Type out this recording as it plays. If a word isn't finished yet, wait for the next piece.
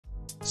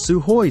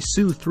Sukhoi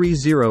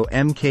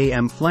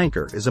Su-30MKM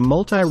Flanker is a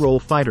multi-role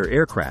fighter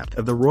aircraft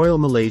of the Royal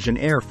Malaysian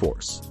Air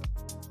Force.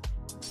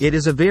 It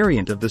is a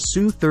variant of the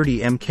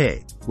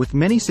Su-30MK, with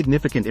many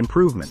significant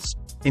improvements,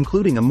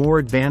 including a more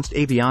advanced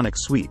avionics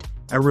suite,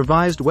 a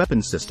revised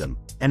weapons system,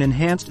 and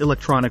enhanced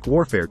electronic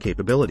warfare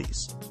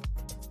capabilities.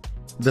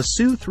 The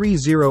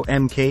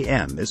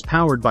Su-30MKM is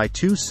powered by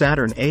two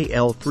Saturn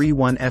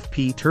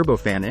AL-31FP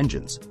turbofan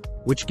engines,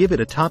 which give it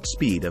a top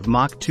speed of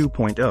Mach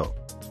 2.0.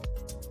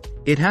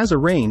 It has a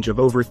range of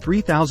over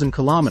 3,000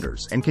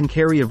 kilometers and can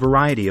carry a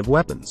variety of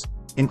weapons,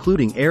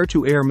 including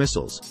air-to-air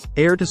missiles,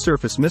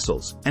 air-to-surface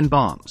missiles, and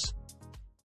bombs.